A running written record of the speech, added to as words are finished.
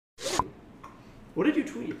What did you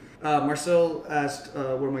tweet? Marcel asked,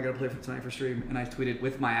 what am I going to play for tonight for stream? And I tweeted,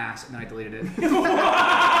 with my ass, and then I deleted it.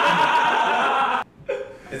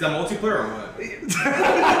 Is that multiplayer or what?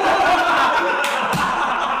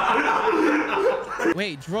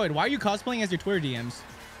 Wait, Droid, why are you cosplaying as your Twitter DMs?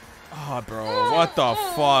 Oh, bro, what the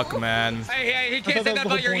fuck, man? Hey, he can't say that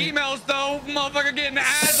about your emails, though. Motherfucker getting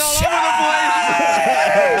ads all over the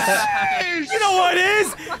place. You know what it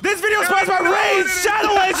is? This video is sponsored by Raid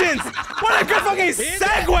Shadow Legends. What a good fucking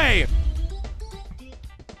segue.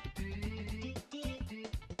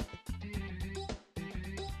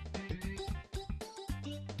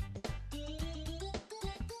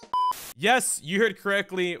 Yes, you heard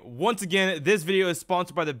correctly. Once again, this video is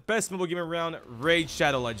sponsored by the best mobile game around, Raid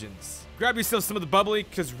Shadow Legends. Grab yourself some of the bubbly,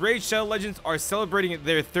 because Raid Shadow Legends are celebrating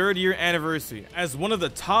their 3rd year anniversary as one of the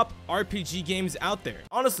top RPG games out there.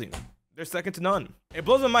 Honestly, they're second to none. It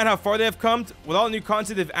blows my mind how far they have come with all the new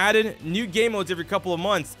content they've added, new game modes every couple of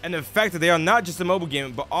months, and the fact that they are not just a mobile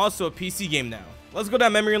game, but also a PC game now. Let's go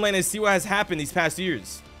down memory lane and see what has happened these past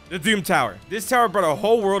years. The Doom Tower. This tower brought a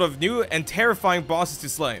whole world of new and terrifying bosses to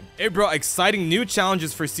slay. It brought exciting new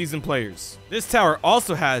challenges for seasoned players. This tower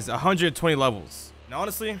also has 120 levels. And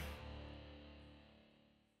honestly,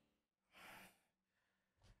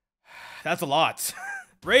 that's a lot.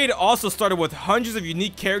 Raid also started with hundreds of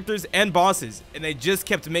unique characters and bosses, and they just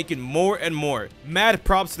kept making more and more. Mad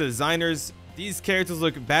props to the designers. These characters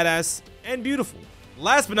look badass and beautiful.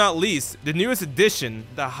 Last but not least, the newest addition,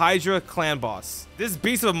 the Hydra clan boss. This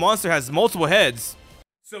beast of a monster has multiple heads,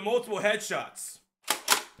 so multiple headshots.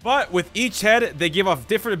 But with each head, they give off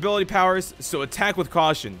different ability powers, so attack with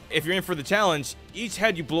caution. If you're in for the challenge, each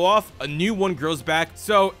head you blow off, a new one grows back,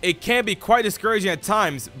 so it can be quite discouraging at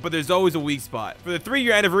times, but there's always a weak spot. For the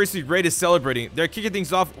 3-year anniversary Raid is celebrating, they're kicking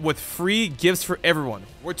things off with free gifts for everyone.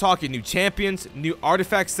 We're talking new champions, new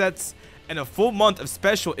artifact sets, and a full month of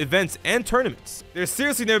special events and tournaments. There's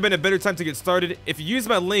seriously never been a better time to get started. If you use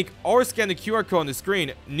my link or scan the QR code on the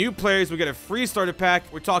screen, new players will get a free starter pack.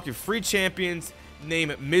 We're talking free champions,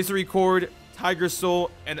 name Misericord, Tiger Soul,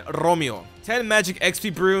 and Romeo. 10 Magic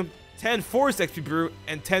XP Brew, 10 Forest XP Brew,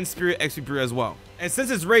 and 10 Spirit XP Brew as well. And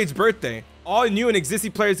since it's Raid's birthday, all new and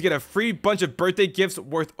existing players get a free bunch of birthday gifts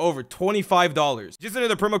worth over $25. Just enter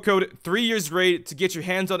the promo code 3YearsRaid to get your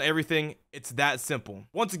hands on everything. It's that simple.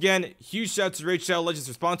 Once again, huge shout out to Raid Shadow Legends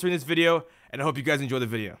for sponsoring this video, and I hope you guys enjoy the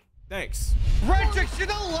video. Thanks. Redrix, you're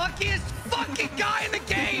the luckiest fucking guy in the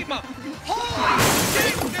game! Holy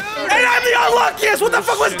shit, dude! And I'm the unluckiest! What the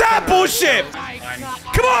fuck was that bullshit?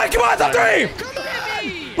 Come on, top 3!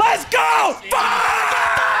 Let's go! Fuck!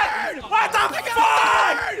 What the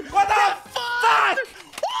fuck? What the fuck?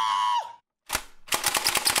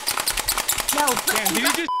 No, damn, did you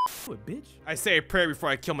just Bitch. I say a prayer before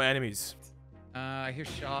I kill my enemies. I hear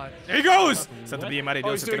shot. There he goes! Santa bien, María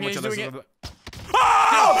Dios, te queremos mucho.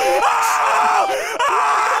 Oh!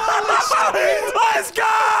 Let's go! Let's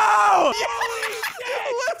go!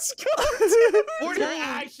 You're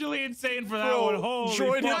actually insane for that one. Holy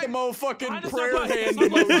Droid fuck. hit the motherfucking prayer hand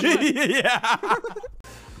emoji. Yeah.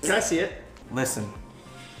 Can I see it? Listen.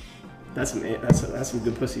 That's some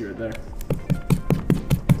good pussy right there.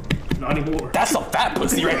 Not anymore. That's a fat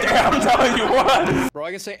pussy right there, I'm telling you what. Bro, I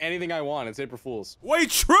can say anything I want. It's April Fool's. Wait,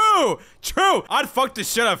 true! I'd fuck the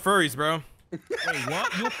shit out of furries, bro. Wait,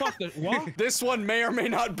 what? You fucked it. What? This one may or may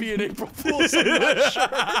not be an April Fool's. I'm not sure.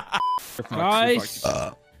 Guys,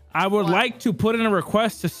 I would like to put in a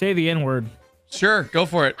request to say the N-word. Sure, go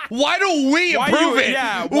for it. Why don't we approve it?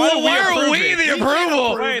 Yeah, why are we the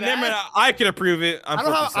approval? Wait, never mind. I can approve it. I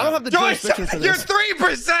don't have the jurisdiction for You're this.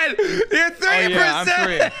 3%! You're 3%! Oh,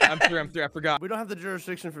 yeah, I'm 3. I forgot. We don't have the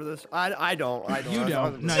jurisdiction for this. I don't. You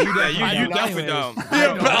don't. No, You definitely don't.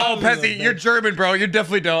 Oh, Pezzy, you're German, bro. You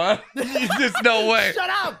definitely don't. There's no way. Shut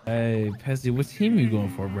up! Hey, Pezzy, what team you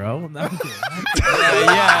going for, bro? No, I'm kidding.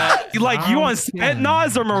 Yeah. Like, you on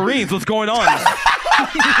Spetsnaz or Marines? What's going on?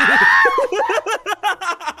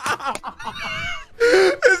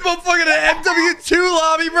 This motherfucker in the MW2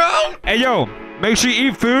 lobby, bro. Hey, yo, make sure you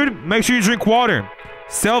eat food. Make sure you drink water.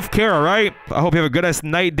 Self-care, all right? I hope you have a good-ass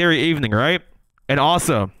night, day, or evening, all right? And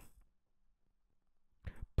also,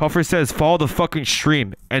 Puffer says follow the fucking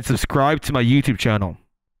stream and subscribe to my YouTube channel,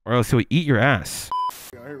 or else he'll eat your ass.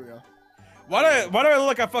 Here we go. Why do I look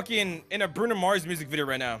like I'm fucking in a Bruno Mars music video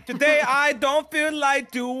right now? Today I don't feel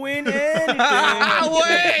like doing anything.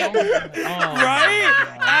 Wait.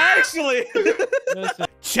 Right? Actually.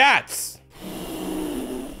 Chats.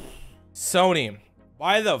 Sony,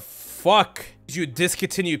 why the fuck did you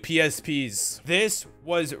discontinue PSPs? This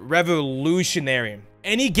was revolutionary.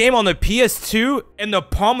 any game on the PS2 in the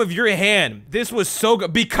palm of your hand. This was so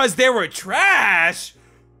good because they were trash.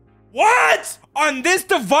 What? On this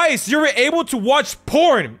device, you were able to watch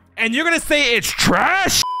porn and you're gonna say it's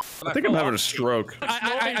trash? I think I'm having a stroke.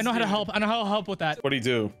 I know how to help. I know how to help with that. What do you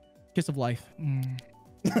do? Kiss of life.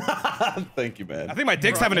 Thank you, man. I think my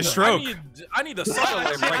dick's having a stroke. I need a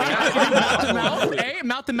sucker right Mouth to mouth. Hey,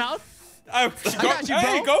 mouth to mouth. Hey,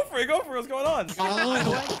 go for it. Go for it. What's going on?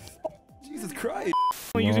 Jesus Christ.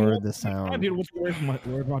 Lord, the sound. Dude, where's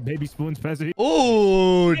my baby spoons, Pezzy?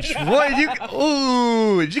 Ooh, did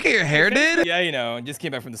you get your hair did? Yeah, you know, just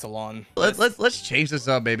came back from the salon. Let's change this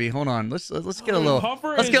up, baby. Hold on. Let's get a little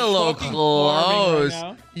Puffer let's get a is little fucking close.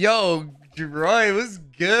 farming right Yo, Droid, what's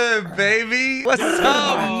good, baby? What's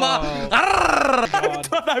up, ma?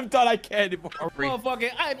 I'm done. I can't anymore.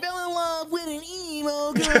 Motherfucking, I fell in love with an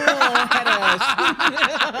emo girl.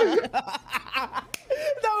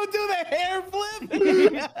 Don't do the hair flip. Do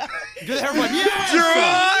the hair flip.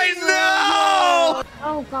 Droid, no!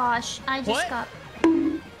 Oh gosh, I just got.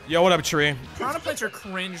 Yo, what up, Tree? Toronto plates are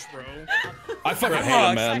cringe, bro. I fucking hate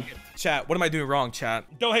him, man. Chat, what am I doing wrong, chat?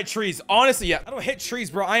 Don't hit trees. Honestly, yeah, I don't hit trees,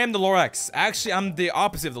 bro. I am the Lorax. Actually, I'm the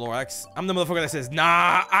opposite of the Lorax. I'm the motherfucker that says,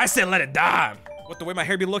 nah, I said let it die. What, the way my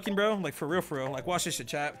hair be looking, bro? Like, for real. Like, watch this shit,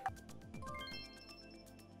 chat.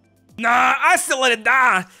 Nah, I said let it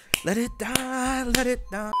die. Let it die, let it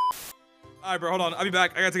die. All right, bro, hold on. I'll be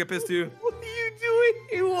back. I gotta take a piss, too. What are you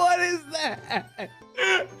doing? What is that? Why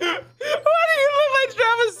do you look like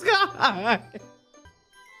Travis Scott?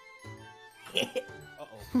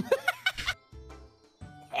 Uh-oh.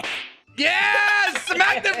 Yes!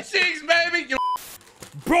 Smack them cheeks, baby!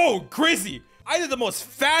 Bro, Grizzy, I did the most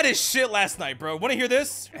fattest shit last night, bro. Wanna hear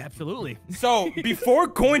this? Absolutely. So, before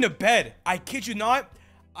going to bed, I kid you not,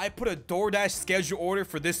 I put a DoorDash schedule order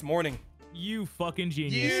for this morning. You fucking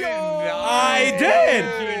genius. I did.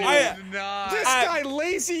 This guy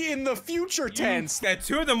lazy in the future tense. At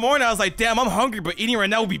 2 in the morning, I was like, damn, I'm hungry, but eating right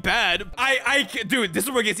now would be bad. Dude, this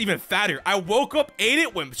is where it gets even fatter. I woke up, ate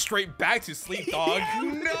it, went straight back to sleep, dog.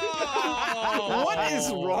 No. What is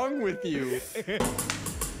wrong with you?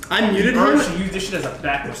 I muted her. She used this shit as a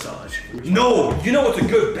back massage. No, you know what's a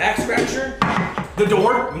good back scratcher? The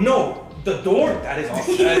door? No. The door? That is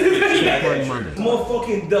awesome.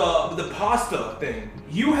 Motherfucking the pasta thing.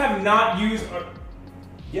 You have not used.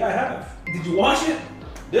 Yeah, I have. Did you wash it?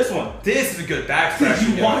 This one. This is a good back scratcher.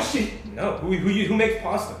 Did you wash it? No. Who makes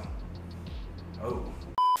pasta? Oh.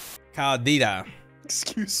 Caldita.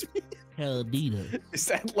 Excuse me. Caldita. Is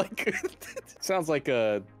that like? Sounds like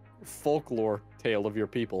a folklore tale of your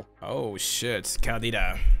people. Oh shit,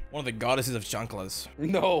 Caldita. One of the goddesses of chanclas.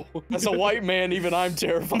 No, as a white man, even I'm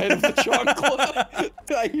terrified of the chancla.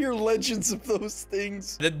 I hear legends of those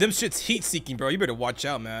things. Them shit's heat-seeking, bro. You better watch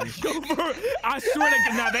out, man. I swear to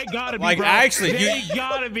God, they gotta be, Like, bro. actually, they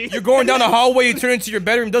gotta be. You're going down the hallway, you turn into your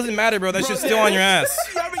bedroom, doesn't matter, bro. That shit's still on your ass.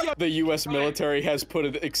 The U.S. military has put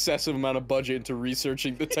an excessive amount of budget into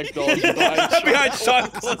researching the technology behind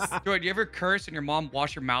chanclas. Droid, you ever curse and your mom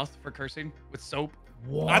wash your mouth for cursing with soap?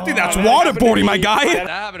 I think that's waterboarding, my guy. That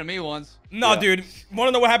happened to me once. No, dude. Wanna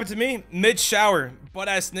know what happened to me? Mid-shower,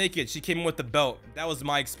 butt-ass naked. She came in with the belt. That was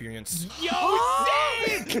my experience. Yo,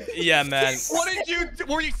 sick! Yeah, man. What did you do?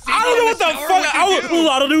 Were you I don't know what the fuck.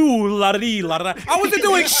 I wasn't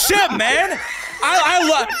doing shit, man. I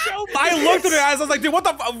looked at her eyes. I was like, dude, what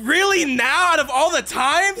the fuck? Really now? Out of all the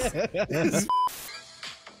times?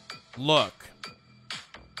 Look.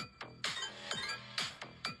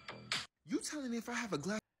 You telling me if I have a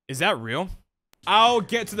glass? Is that real? I'll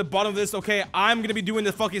get to the bottom of this, okay? I'm gonna be doing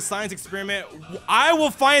the fucking science experiment. I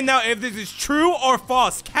will find out if this is true or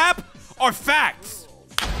false, cap or facts.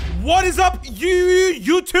 What is up,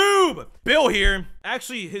 YouTube? Bill here.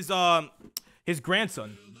 Actually, his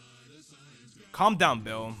grandson. Calm down,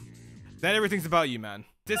 Bill. Not everything's about you, man.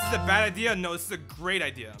 This is a bad idea? No, this is a great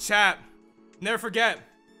idea. Chat, never forget,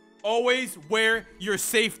 always wear your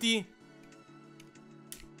safety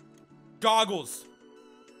goggles.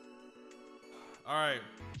 All right.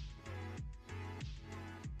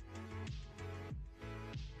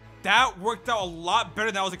 That worked out a lot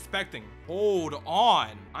better than I was expecting. Hold on.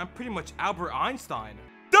 I'm pretty much Albert Einstein.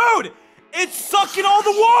 Dude, it's sucking all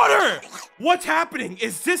the water. What's happening?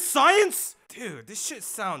 Is this science? Dude, this shit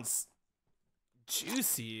sounds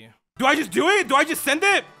juicy. Do I just do it? Do I just send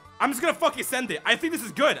it? I'm just gonna fucking send it. I think this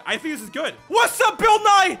is good. I think this is good. What's up, Bill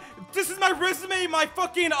Nye? This is my resume, my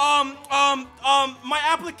fucking, my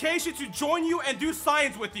application to join you and do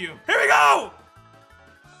science with you. Here we go!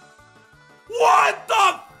 What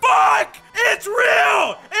the fuck? It's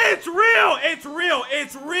real! It's real! It's real!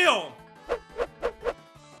 It's real!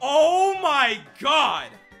 Oh my god!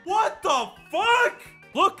 What the fuck?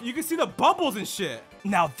 Look, you can see the bubbles and shit.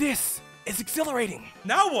 Now this is exhilarating.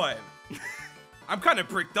 Now what? I'm kind of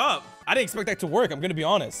pricked up. I didn't expect that to work, I'm gonna be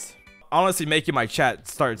honest. Honestly, making my chat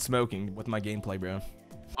start smoking with my gameplay, bro.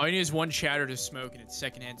 All you need is one chatter to smoke, and it's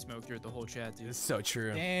secondhand smoke throughout the whole chat, dude. It's so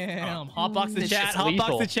true. Damn. Hotbox the chat.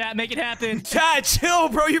 Hotbox the chat. Make it happen. Chat, chill,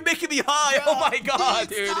 bro. You're making me high. Bro, oh my god,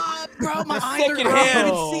 dude. Stop, bro. My eyes Second are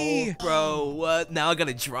hand. see. Bro, what? Now I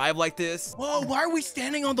gotta drive like this? Whoa, why are we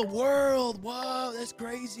standing on the world? Whoa, that's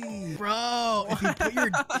crazy. Bro, if you put your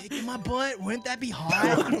dick in my butt, wouldn't that be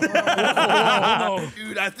hot?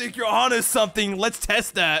 Dude, I think you're onto something. Let's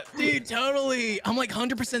test that. Dude, totally. I'm like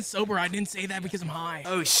 100% sober. I didn't say that because I'm high.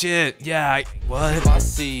 Oh shit. Yeah, what? I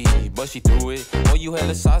see, but she threw it. Oh, you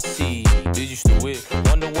hella saucy. Did you stew it?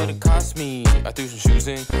 Wonder what it cost me. I threw some shoes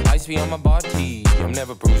in. Ice be on my body. I'm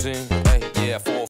never bruising. Hey, yeah, 4